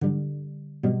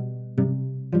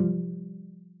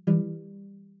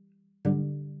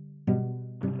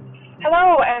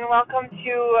welcome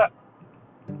to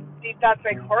Deep Thoughts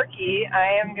by Corky.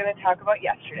 I am going to talk about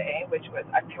yesterday, which was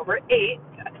October 8th,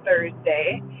 a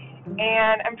Thursday,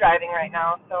 and I'm driving right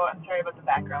now, so I'm sorry about the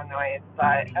background noise,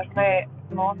 but that's my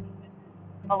most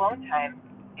alone time,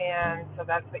 and so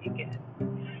that's what you get.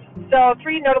 So,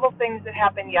 three notable things that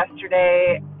happened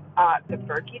yesterday: the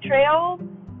Birkie Trail,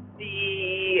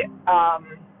 the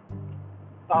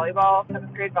volleyball,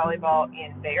 7th grade volleyball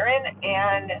in Barron,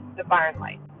 and the barn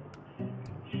light.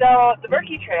 So the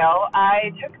Birkie Trail, I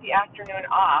took the afternoon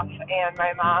off, and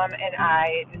my mom and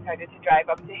I decided to drive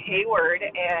up to Hayward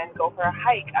and go for a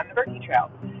hike on the Birkie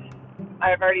Trail.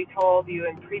 I've already told you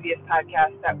in previous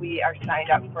podcasts that we are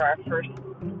signed up for our first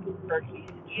Birkie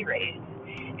ski race,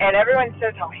 and everyone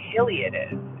says how hilly it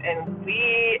is, and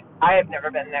I have never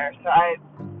been there, so I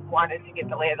wanted to get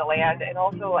the lay of the land and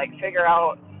also like figure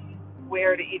out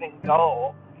where to even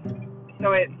go.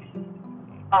 So it's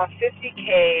a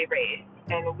 50K race,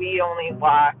 and we only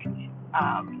walked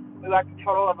a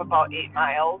total of about 8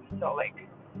 miles, so like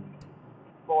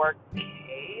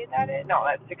 4K that's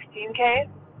 16K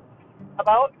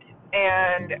about,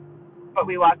 but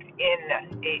we walked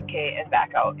in 8K and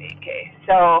back out 8K,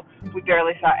 so we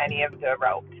barely saw any of the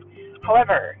route.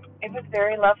 However, it was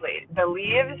very lovely. The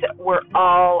leaves were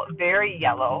all very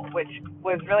yellow, which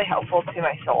was really helpful to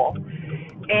my soul.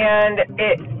 And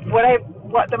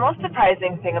what the most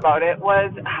surprising thing about it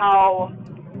was how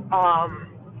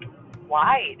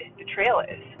wide the trail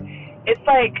is. It's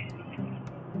like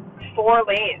 4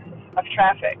 lanes of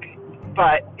traffic,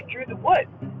 but through the woods.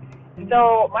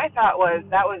 So my thought was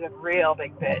that was a real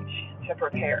big bitch to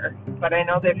prepare. But I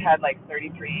know they've had like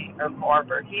 33 or more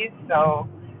Birkies, so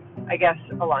I guess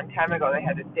a long time ago they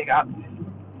had to dig up.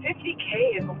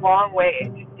 50K is a long way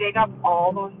to dig up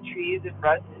all those trees and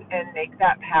roots and make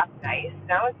that path nice.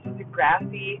 Now it's just a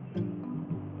grassy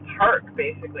park,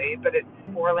 basically, but it's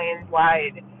 4 lanes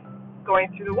wide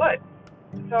going through the woods.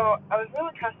 So I was real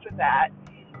impressed with that.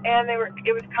 And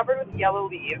it was covered with yellow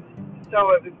leaves,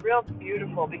 so it was real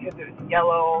beautiful because it was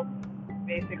yellow,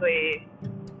 basically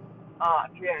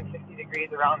 360 degrees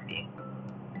around me.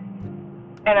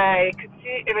 And I could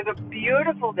see it was a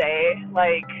beautiful day,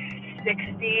 like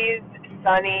 60s,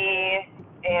 sunny,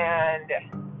 and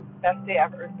best day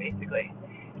ever, basically.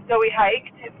 So we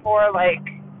hiked for like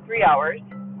 3 hours,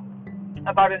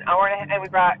 about an hour and a half, and we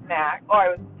brought Max.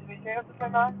 Did we say I was with my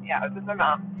mom? Yeah, I was with my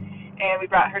mom. And we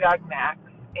brought her dog Max,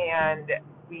 and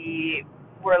we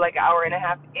were like an hour and a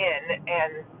half in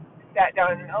and sat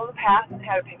down in the middle of the path and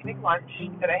had a picnic lunch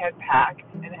that I had packed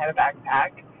and had a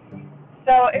backpack.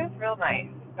 So it was real nice.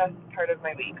 Best part of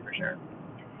my week for sure.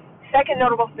 Second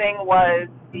notable thing was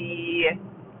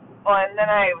and then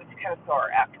I was kind of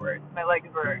sore afterwards. My legs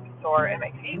were sore and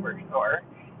my feet were sore,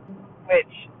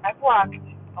 which I've walked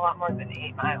a lot more than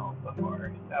 8 miles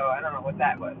before, so I don't know what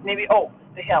that was. Maybe,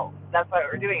 the hills. That's why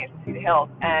we're doing it, to see the hills.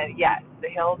 And yes, the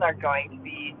hills are going to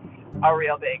be a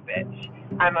real big bitch.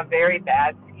 I'm a very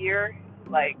bad skier,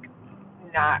 like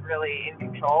not really in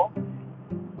control.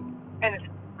 And it's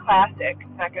classic.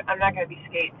 I'm not going to be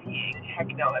skate skiing. Heck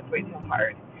no, that's way too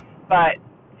hard. But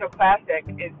so classic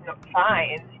is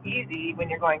fine, easy when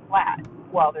you're going flat.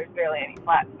 Well, there's barely any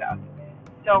flat stuff.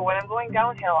 So when I'm going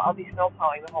downhill, I'll be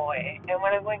snowplowing the whole way. And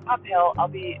when I'm going uphill, I'll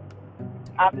be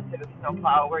opposite of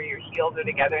snowplow, where your heels are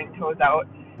together and toes out,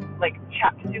 like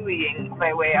chop sueying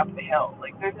my way up the hill.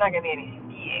 Like there's not going to be any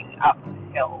skiing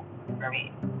uphill for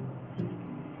me.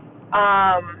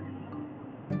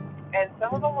 And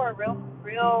some of them were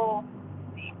real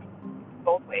steep,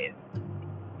 both ways.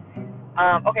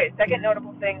 Second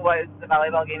notable thing was the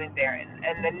volleyball game in Barron.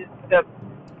 And then the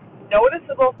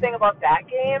noticeable thing about that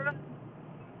game,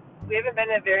 we haven't been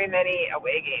to very many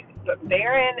away games, but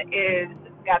Barron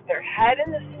got their head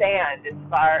in the sand as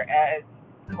far as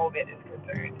COVID is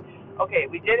concerned. Okay,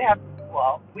 we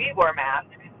wore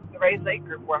masks. The Raised Lake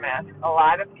group wore masks. A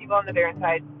lot of people on the Barron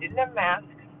side didn't have masks.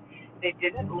 They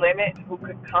didn't limit who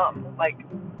could come. Like,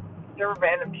 there were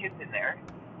random kids in there.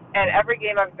 And every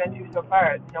game I've been to so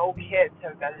far, no kids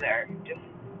have been there, just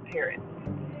parents.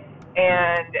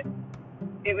 And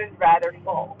it was rather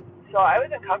full. So I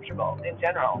was uncomfortable in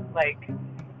general, like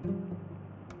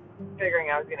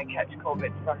figuring I was going to catch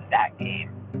COVID from that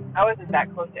game. I wasn't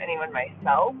that close to anyone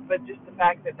myself, but just the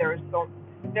fact that there was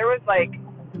like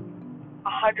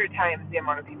 100 times the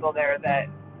amount of people there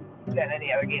than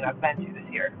any other game I've been to this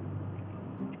year.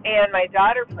 And my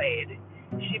daughter played.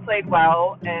 She played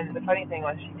well, and the funny thing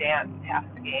was she danced half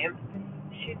the game.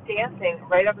 She's dancing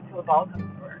right up until the ball comes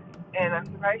to her, and I'm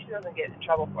surprised she doesn't get in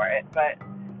trouble for it, but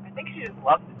I think she just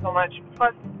loves it so much.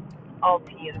 Plus, all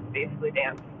teens basically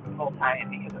dance the whole time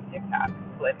because of TikTok,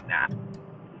 believe it or not.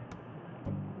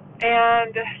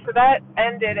 And so that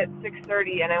ended at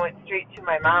 6:30, and I went straight to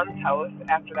my mom's house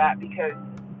after that because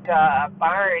the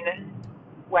barn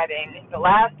wedding, the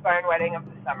last barn wedding of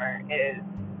the summer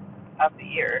of the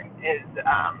year is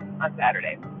on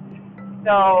Saturday.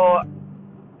 So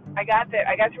I got there.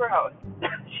 I got to her house.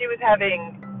 She was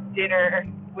having dinner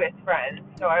with friends,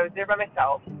 so I was there by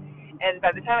myself. And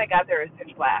by the time I got there, it was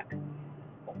pitch black.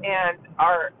 And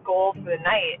our goal for the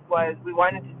night was, we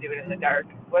wanted to do it in the dark,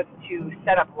 was to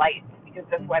set up lights because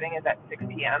this wedding is at 6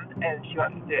 p.m. and she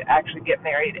wants to actually get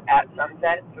married at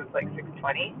sunset, so it's like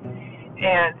 6:20,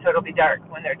 and so it'll be dark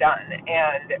when they're done.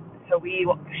 And so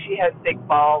she has big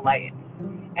ball lights,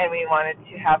 and we wanted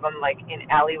to have them like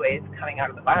in alleyways coming out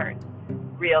of the barn,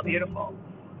 real beautiful.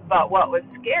 But what was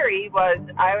scary was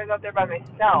I was out there by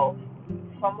myself,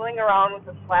 fumbling around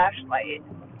with a flashlight.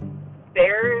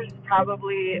 Bears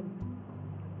probably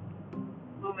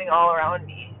moving all around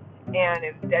me, and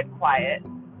it was dead quiet.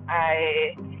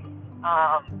 I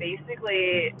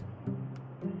basically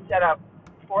set up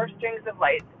 4 strings of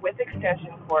lights with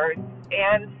extension cords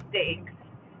and stakes.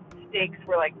 Stakes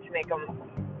were like to make them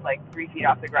like 3 feet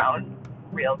off the ground,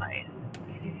 real nice.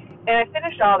 And I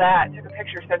finished all that, took a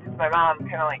picture, sent it to my mom,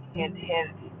 kind of like hint,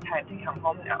 time to come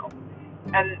home now.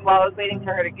 And while I was waiting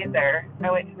for her to get there, I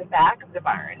went to the back of the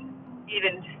barn.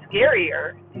 Even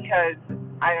scarier because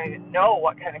I don't even know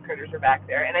what kind of critters are back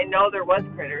there. And I know there was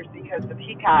critters because the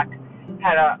peacock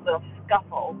had a little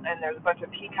scuffle, and there's a bunch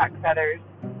of peacock feathers.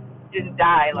 Didn't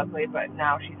die, luckily, but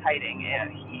now she's hiding,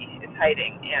 and he is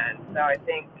hiding. And so I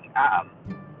think, I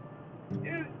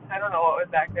don't know what was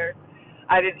back there.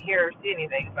 I didn't hear or see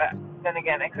anything, but then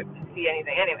again, I couldn't see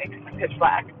anything anyway because it's pitch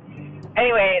black.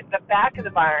 Anyway, the back of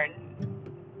the barn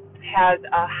has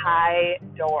a high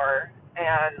door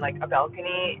and like a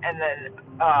balcony, and then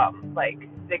like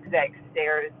zigzag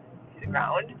stairs to the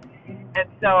ground. And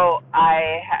so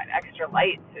I had extra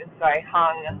lights, and so I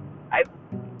hung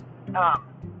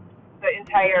the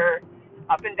entire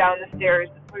up and down the stairs.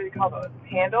 What do we call those?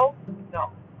 Handles?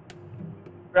 No.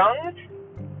 Rungs?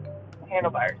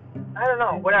 Handlebars. I don't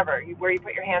know. Whatever. Where you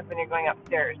put your hands when you're going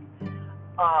upstairs.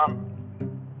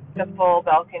 The full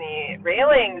balcony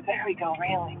railings. There we go.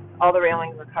 Railings. All the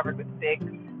railings were covered with big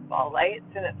ball lights,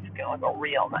 and it's going to look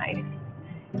real nice.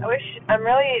 I'm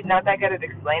really not that good at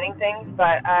explaining things,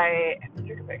 but I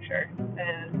took a picture.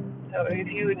 And so if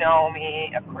you know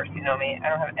me, of course you know me. I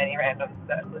don't have any randoms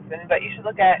that listen, but you should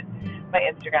look at my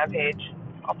Instagram page.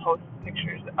 I'll post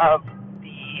pictures of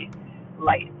the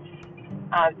lights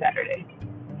on Saturday.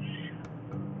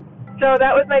 So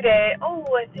that was my day. Oh,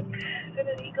 I think, is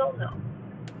it an eagle? No.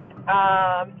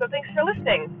 So thanks for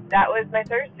listening. That was my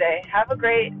Thursday. Have a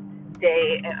great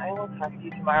day, and I will talk to you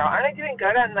tomorrow. Aren't I doing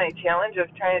good on my challenge of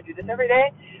trying to do this every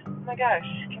day? Oh my gosh,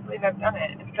 I can't believe I've done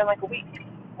it. It's been like a week.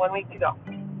 1 week to go.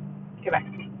 Okay,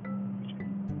 bye.